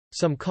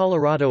Some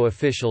Colorado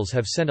officials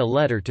have sent a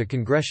letter to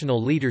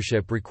congressional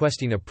leadership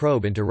requesting a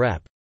probe into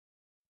Rep.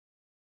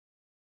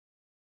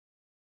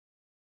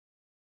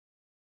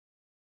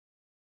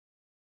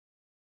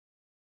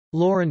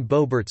 Lauren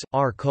Boebert's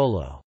R.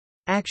 Colo.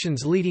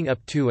 Actions leading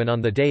up to and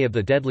on the day of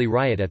the deadly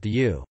riot at the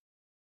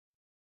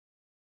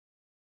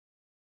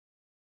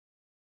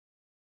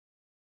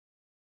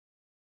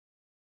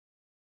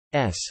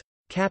U.S.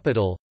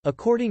 Capitol,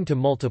 according to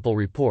multiple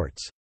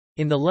reports.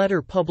 In the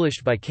letter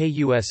published by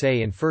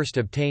KUSA and first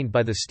obtained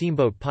by the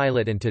Steamboat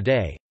Pilot and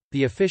Today,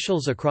 the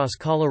officials across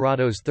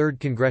Colorado's 3rd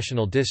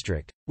Congressional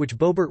District, which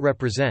Boebert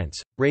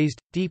represents,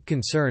 raised deep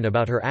concern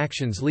about her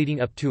actions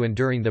leading up to and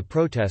during the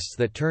protests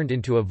that turned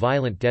into a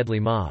violent deadly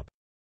mob.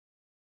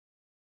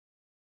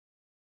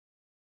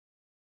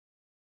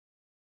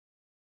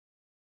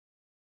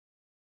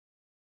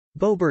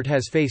 Boebert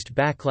has faced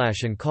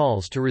backlash and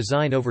calls to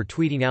resign over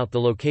tweeting out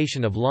the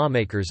location of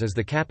lawmakers as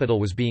the Capitol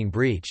was being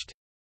breached.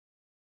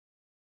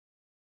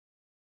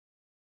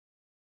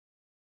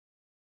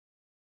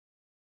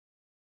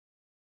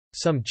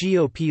 Some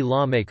GOP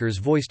lawmakers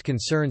voiced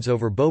concerns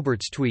over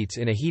Boebert's tweets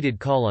in a heated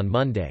call on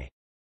Monday.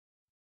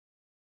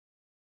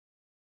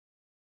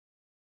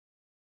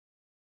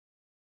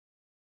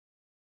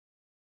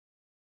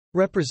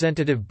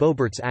 Representative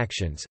Boebert's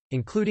actions,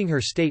 including her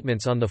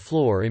statements on the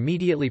floor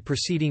immediately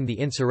preceding the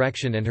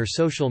insurrection and her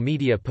social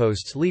media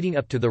posts leading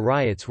up to the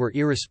riots, were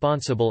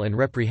irresponsible and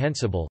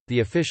reprehensible, the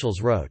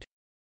officials wrote.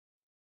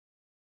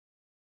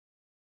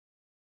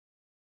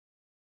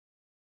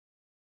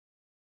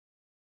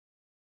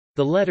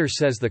 The letter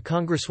says the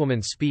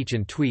Congresswoman's speech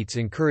and tweets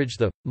encourage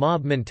the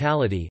mob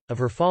mentality of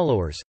her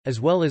followers,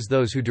 as well as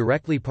those who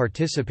directly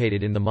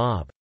participated in the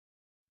mob.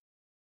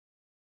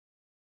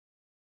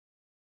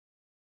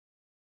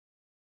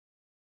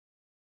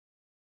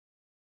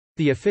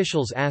 The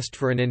officials asked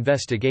for an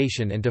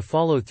investigation and to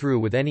follow through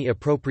with any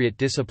appropriate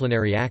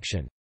disciplinary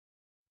action.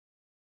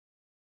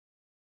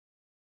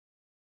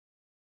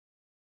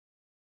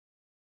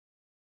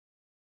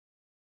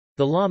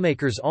 The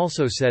lawmakers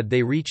also said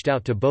they reached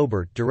out to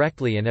Boebert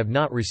directly and have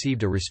not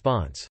received a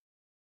response.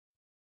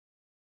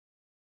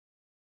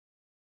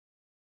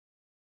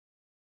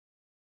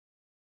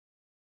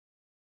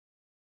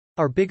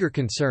 Our bigger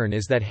concern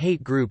is that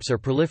hate groups are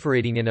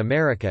proliferating in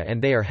America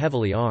and they are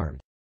heavily armed.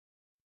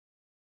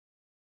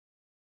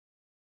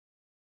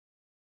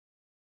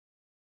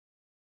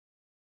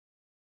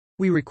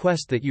 We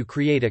request that you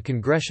create a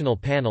congressional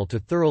panel to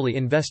thoroughly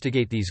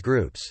investigate these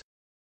groups.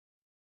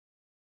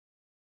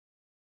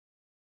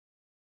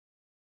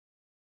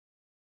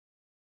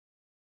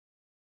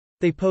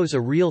 They pose a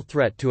real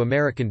threat to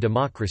American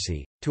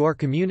democracy, to our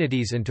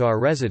communities and to our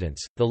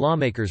residents, the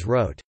lawmakers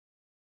wrote.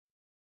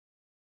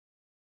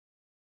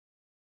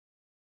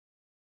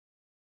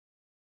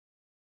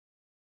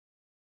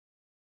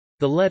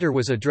 The letter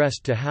was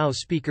addressed to House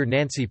Speaker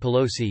Nancy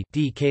Pelosi,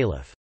 D.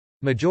 Califf.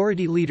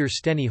 Majority Leader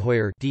Steny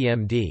Hoyer,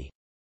 DMD.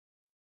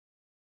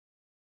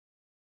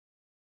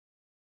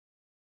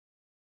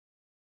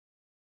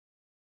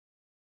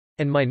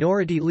 And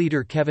Minority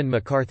Leader Kevin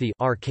McCarthy,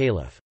 R.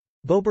 Califf.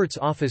 Boebert's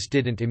office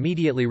didn't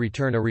immediately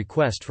return a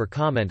request for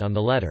comment on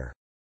the letter.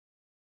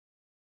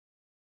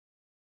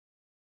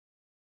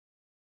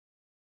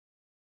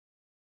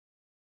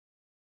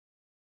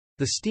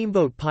 The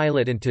Steamboat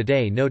Pilot and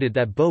Today noted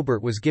that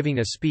Boebert was giving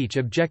a speech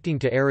objecting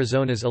to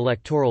Arizona's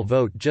electoral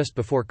vote just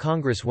before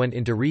Congress went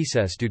into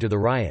recess due to the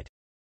riot.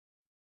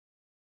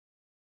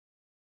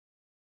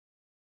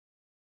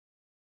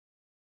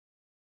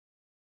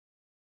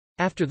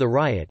 After the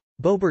riot,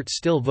 Boebert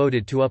still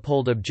voted to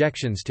uphold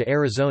objections to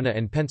Arizona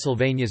and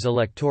Pennsylvania's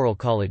Electoral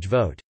College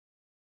vote.